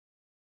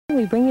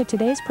we bring you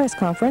today's press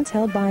conference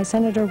held by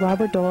Senator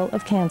Robert Dole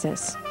of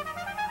Kansas.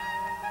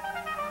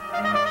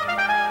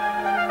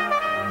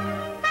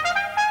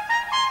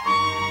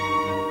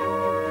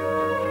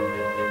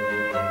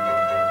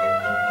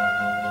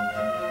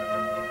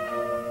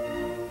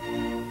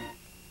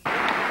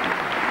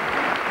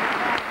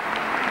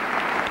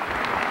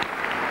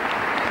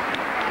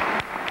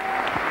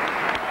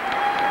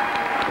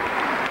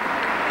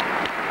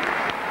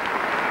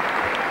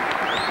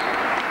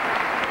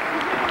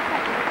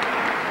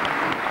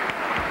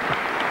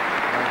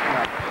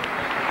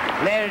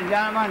 Ladies and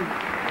gentlemen,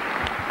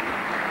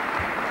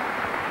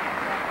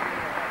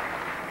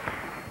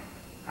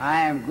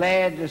 I am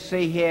glad to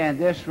see here in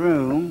this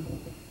room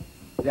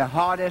the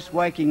hardest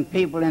working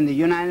people in the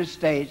United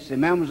States, the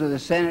members of the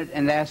Senate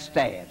and their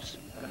staffs.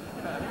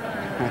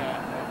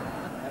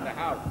 And the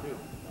House, too.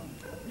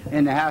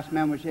 In the House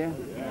members here?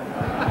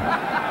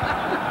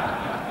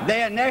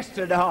 They are next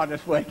to the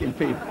hardest working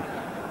people.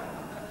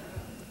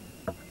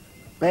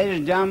 Ladies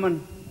and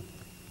gentlemen,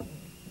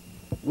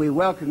 we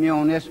welcome you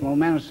on this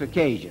momentous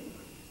occasion.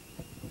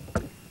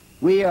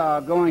 We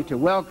are going to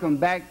welcome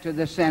back to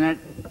the Senate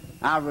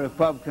our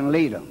Republican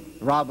leader,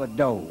 Robert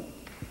Dole.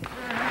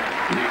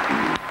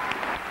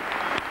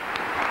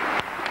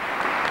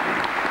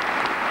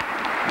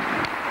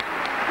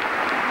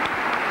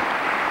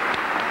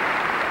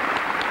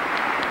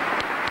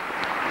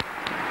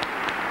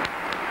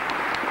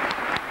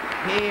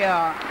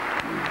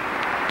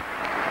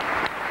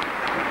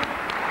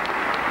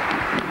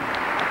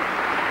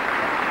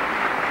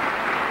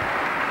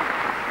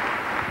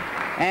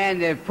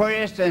 And the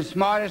prettiest and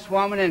smartest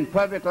woman in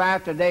public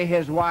life today,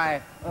 his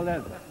wife,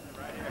 Elizabeth.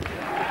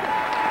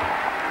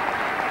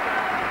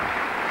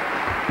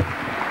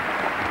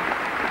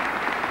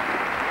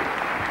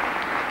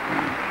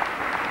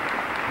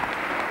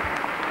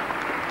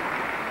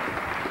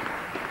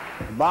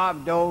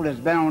 Bob Dole has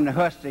been on the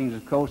hustings,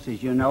 of course,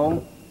 as you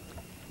know,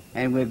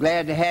 and we're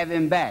glad to have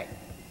him back.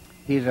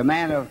 He's a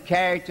man of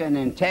character and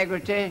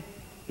integrity.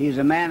 He's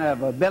a man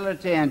of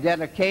ability and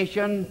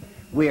dedication.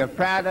 We are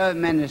proud of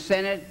him in the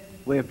Senate.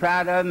 We're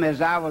proud of him as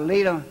our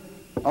leader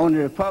on the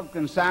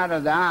Republican side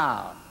of the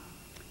aisle.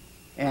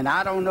 And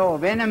I don't know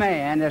of any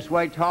man that's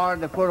worked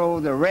hard to put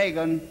over the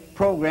Reagan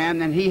program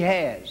than he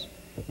has.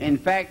 In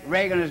fact,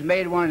 Reagan has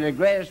made one of the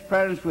greatest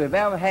presidents we've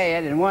ever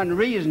had, and one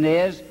reason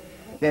is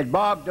that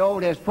Bob Dole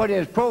has put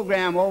his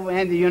program over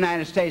in the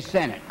United States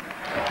Senate.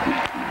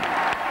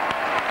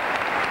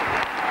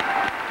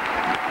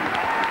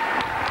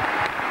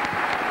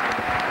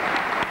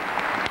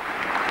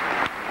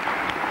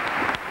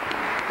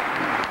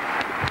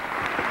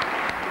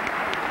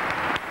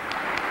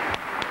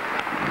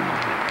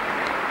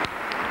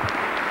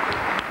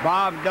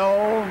 Bob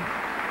Dole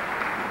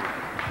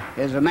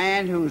is a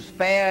man who's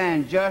fair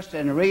and just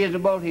and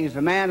reasonable. He's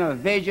a man of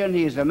vision.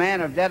 He's a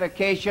man of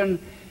dedication.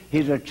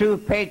 He's a true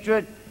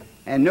patriot,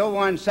 and no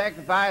one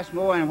sacrificed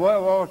more in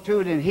World War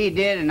II than he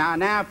did. And I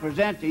now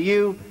present to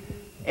you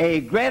a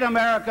great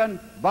American,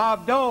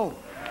 Bob Dole.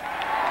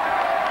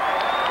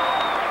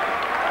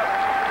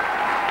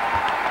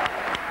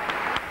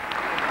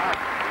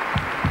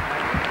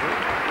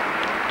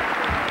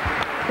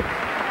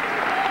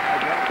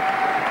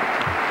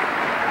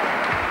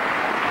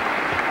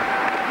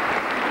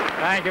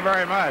 Thank you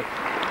very much.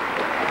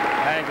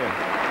 Thank you.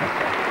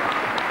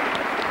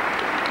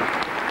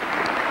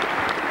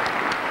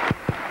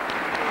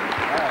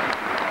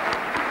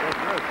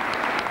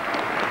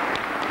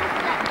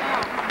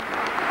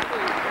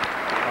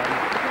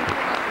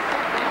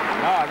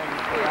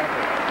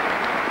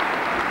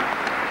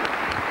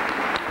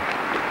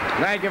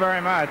 Thank you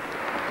very much.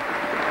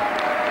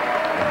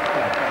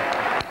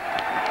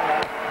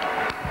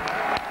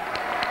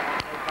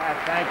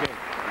 Thank you.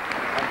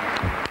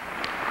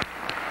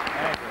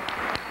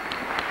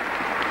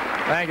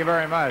 Thank you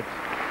very much.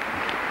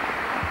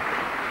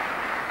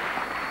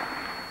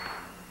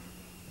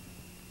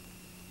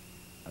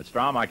 That's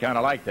Strom. I kind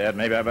of like that.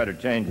 Maybe I better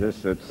change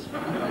this. It's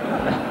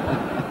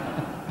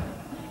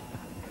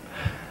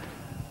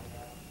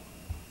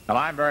Well,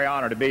 I'm very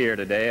honored to be here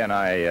today, and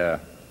I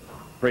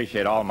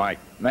appreciate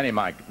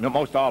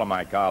most all of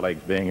my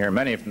colleagues being here,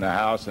 many from the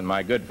House, and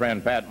my good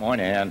friend Pat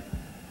Moynihan.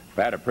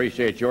 Pat,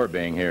 appreciate your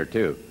being here,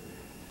 too.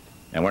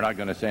 And we're not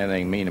going to say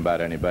anything mean about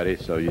anybody,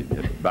 so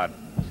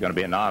it's going to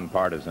be a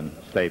nonpartisan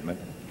statement.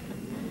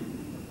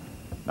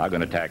 Not going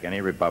to attack any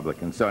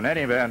Republicans. So in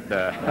any event,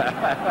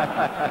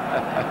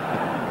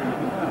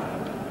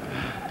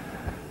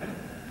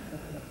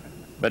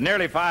 but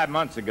nearly 5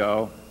 months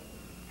ago,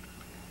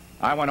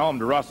 I went home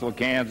to Russell,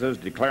 Kansas,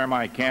 to declare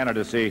my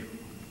candidacy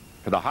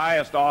for the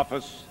highest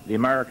office the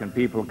American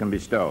people can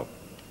bestow.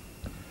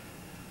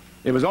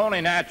 It was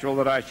only natural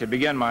that I should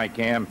begin my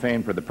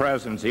campaign for the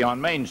presidency on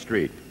Main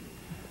Street,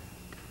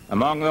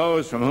 among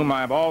those from whom I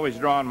have always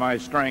drawn my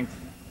strength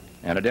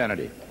and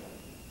identity.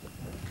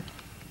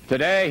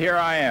 Today, here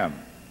I am,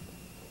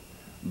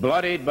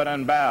 bloodied but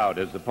unbowed,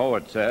 as the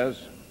poet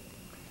says,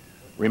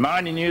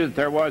 reminding you that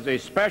there was a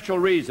special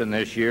reason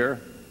this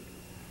year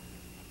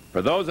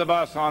for those of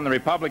us on the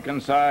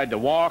Republican side to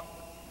walk,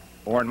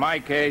 or in my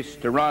case,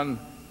 to run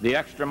the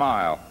extra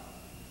mile.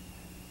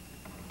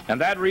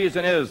 And that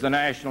reason is the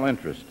national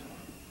interest.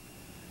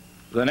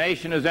 The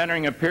nation is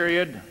entering a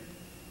period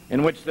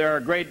in which there are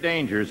great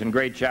dangers and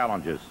great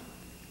challenges.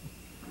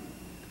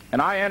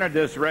 And I entered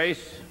this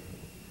race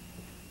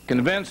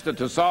convinced that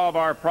to solve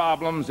our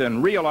problems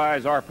and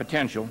realize our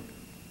potential,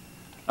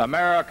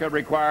 America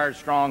requires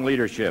strong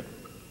leadership,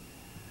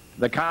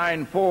 the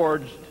kind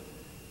forged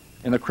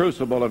in the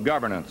crucible of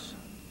governance,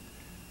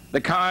 the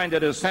kind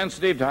that is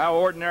sensitive to how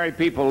ordinary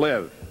people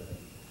live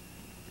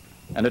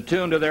and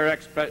attuned to their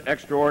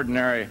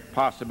extraordinary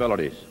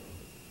possibilities.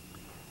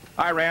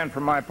 I ran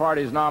for my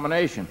party's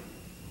nomination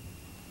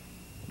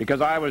because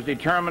I was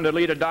determined to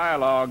lead a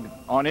dialogue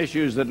on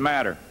issues that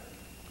matter,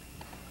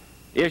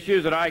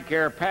 issues that I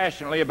care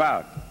passionately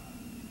about,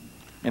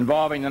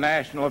 involving the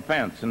national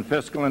defense and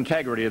fiscal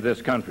integrity of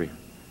this country,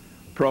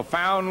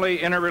 profoundly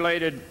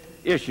interrelated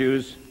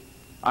issues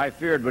I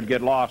feared would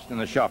get lost in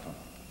the shuffle.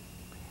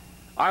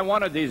 I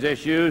wanted these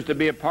issues to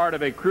be a part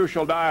of a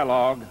crucial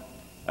dialogue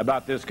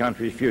about this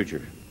country's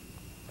future.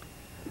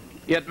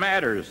 It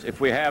matters if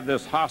we have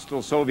this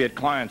hostile Soviet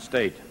client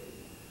state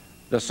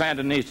the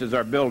Sandinistas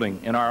are building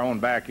in our own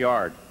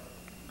backyard.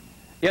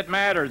 It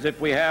matters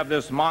if we have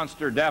this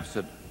monster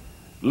deficit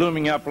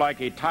looming up like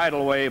a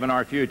tidal wave in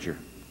our future.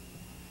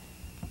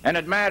 And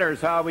it matters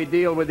how we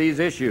deal with these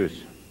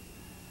issues,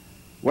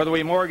 whether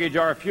we mortgage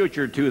our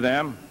future to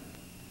them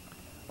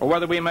or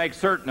whether we make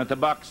certain that the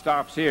buck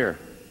stops here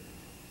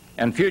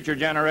and future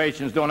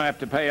generations don't have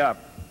to pay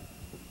up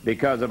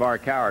because of our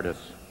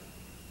cowardice.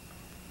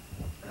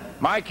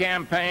 My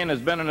campaign has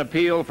been an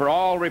appeal for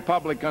all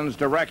Republicans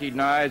to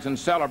recognize and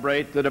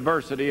celebrate the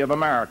diversity of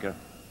America.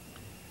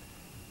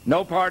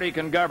 No party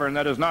can govern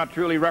that is not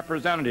truly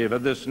representative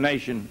of this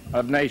nation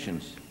of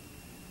nations.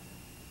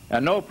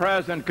 And no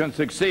president can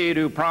succeed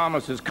who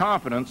promises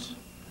confidence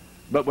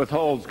but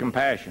withholds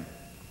compassion.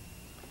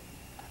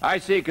 I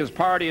seek his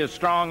party as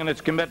strong in its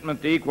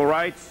commitment to equal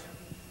rights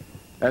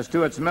as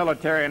to its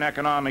military and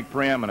economic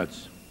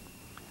preeminence.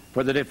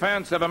 For the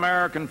defense of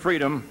American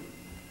freedom,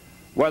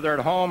 whether at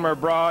home or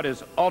abroad,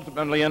 is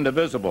ultimately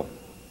indivisible.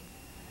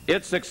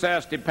 Its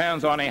success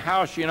depends on a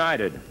House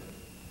united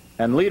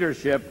and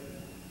leadership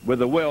with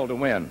the will to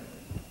win.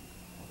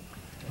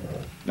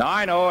 Now,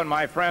 I know and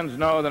my friends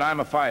know that I'm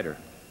a fighter,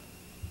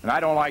 and I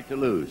don't like to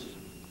lose.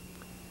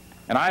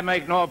 And I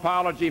make no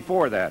apology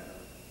for that.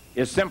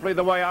 It's simply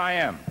the way I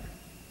am.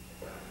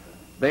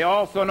 They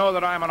also know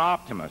that I'm an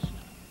optimist.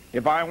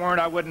 If I weren't,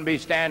 I wouldn't be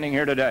standing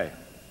here today.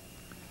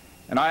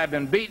 And I have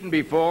been beaten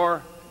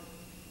before,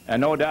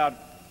 and no doubt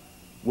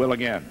will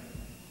again.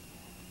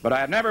 But I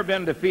have never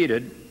been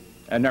defeated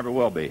and never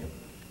will be.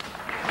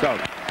 So,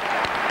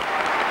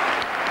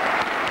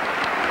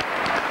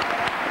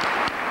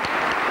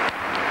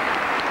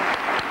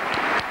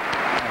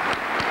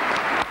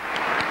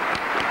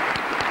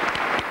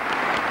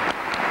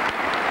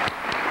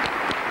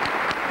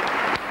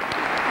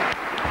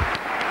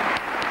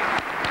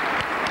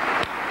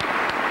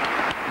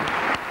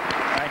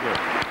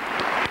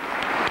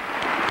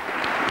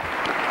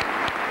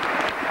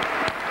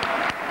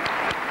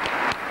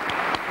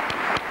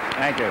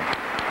 thank you.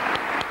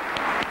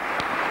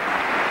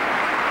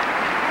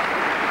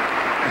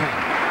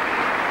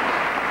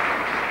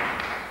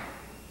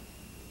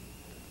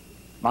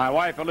 My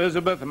wife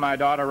Elizabeth and my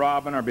daughter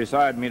Robin are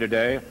beside me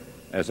today,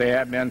 as they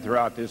have been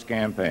throughout this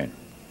campaign.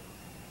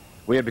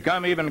 We have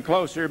become even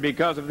closer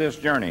because of this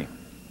journey,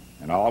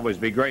 and I'll always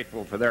be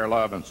grateful for their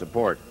love and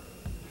support.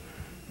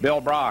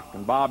 Bill Brock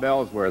and Bob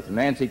Ellsworth and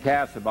Nancy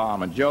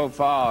Kassebaum and Joe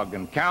Fogg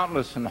and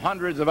countless and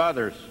hundreds of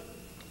others,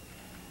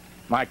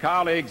 my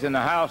colleagues in the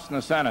House and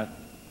the Senate,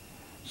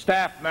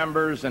 staff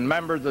members and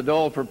members of the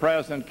Dole for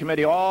President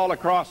Committee all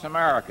across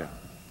America,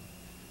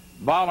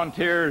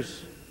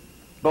 volunteers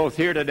both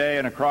here today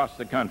and across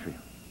the country,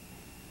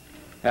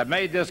 have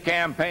made this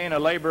campaign a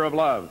labor of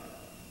love,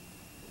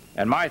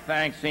 and my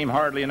thanks seem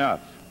hardly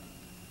enough.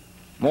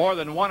 More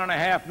than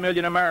 1.5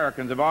 million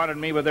Americans have honored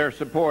me with their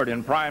support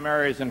in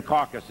primaries and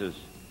caucuses,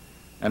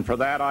 and for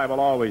that I will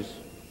always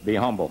be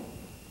humble.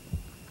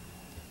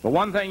 But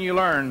one thing you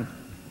learn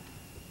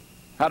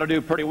how to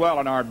do pretty well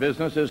in our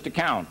business is to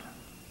count.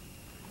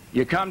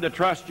 You come to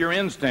trust your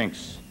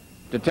instincts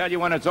to tell you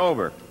when it's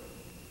over.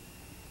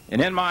 And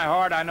in my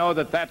heart, I know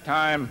that that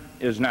time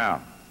is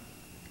now.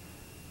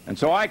 And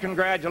so I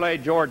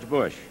congratulate George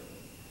Bush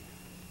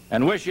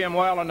and wish him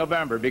well in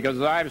November, because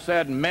as I've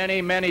said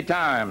many, many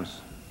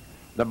times,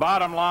 the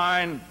bottom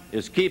line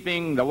is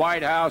keeping the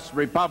White House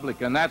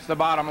Republican. That's the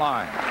bottom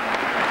line.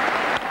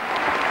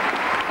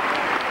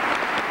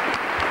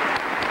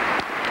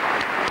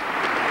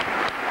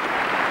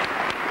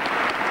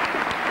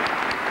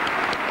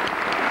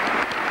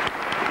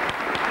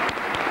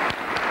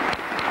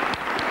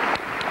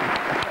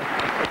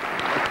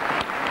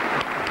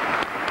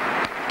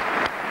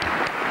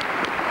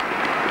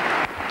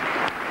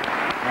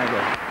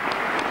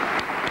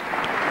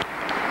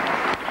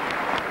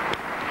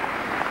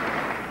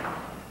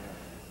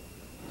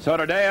 So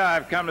today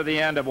I've come to the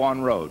end of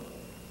one road.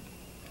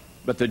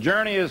 But the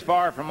journey is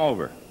far from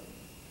over.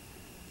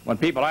 When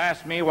people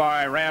ask me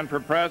why I ran for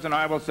president,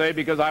 I will say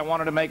because I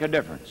wanted to make a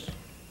difference.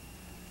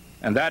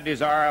 And that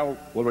desire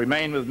will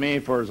remain with me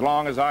for as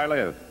long as I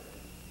live.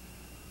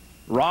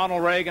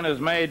 Ronald Reagan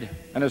has made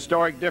an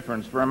historic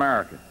difference for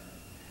America.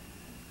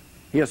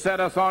 He has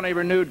set us on a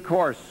renewed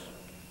course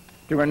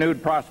to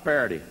renewed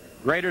prosperity,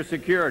 greater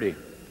security,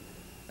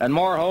 and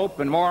more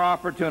hope and more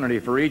opportunity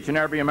for each and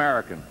every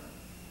American.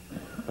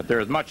 But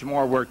there is much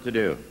more work to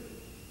do.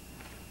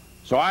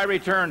 So I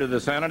return to the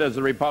Senate as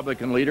the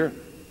Republican leader,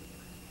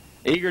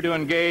 eager to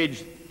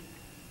engage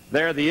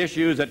there the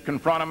issues that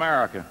confront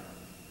America,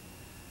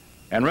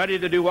 and ready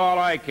to do all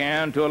I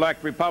can to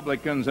elect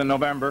Republicans in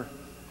November,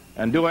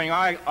 and doing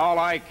all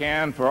I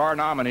can for our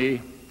nominee,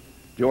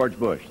 George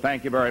Bush.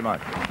 Thank you very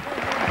much.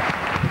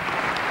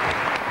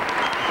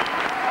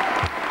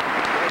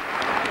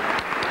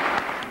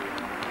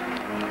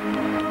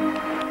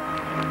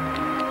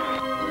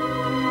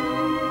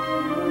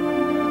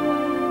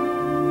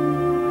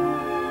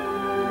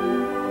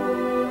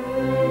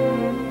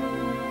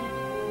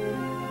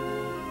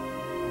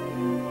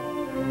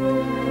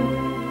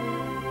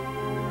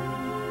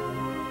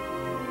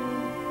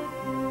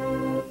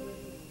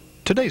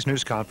 Today's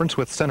news conference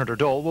with Senator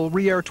Dole will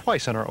re-air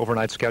twice on our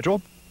overnight schedule,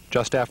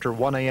 just after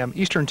 1 a.m.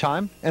 Eastern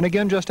Time and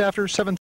again just after 7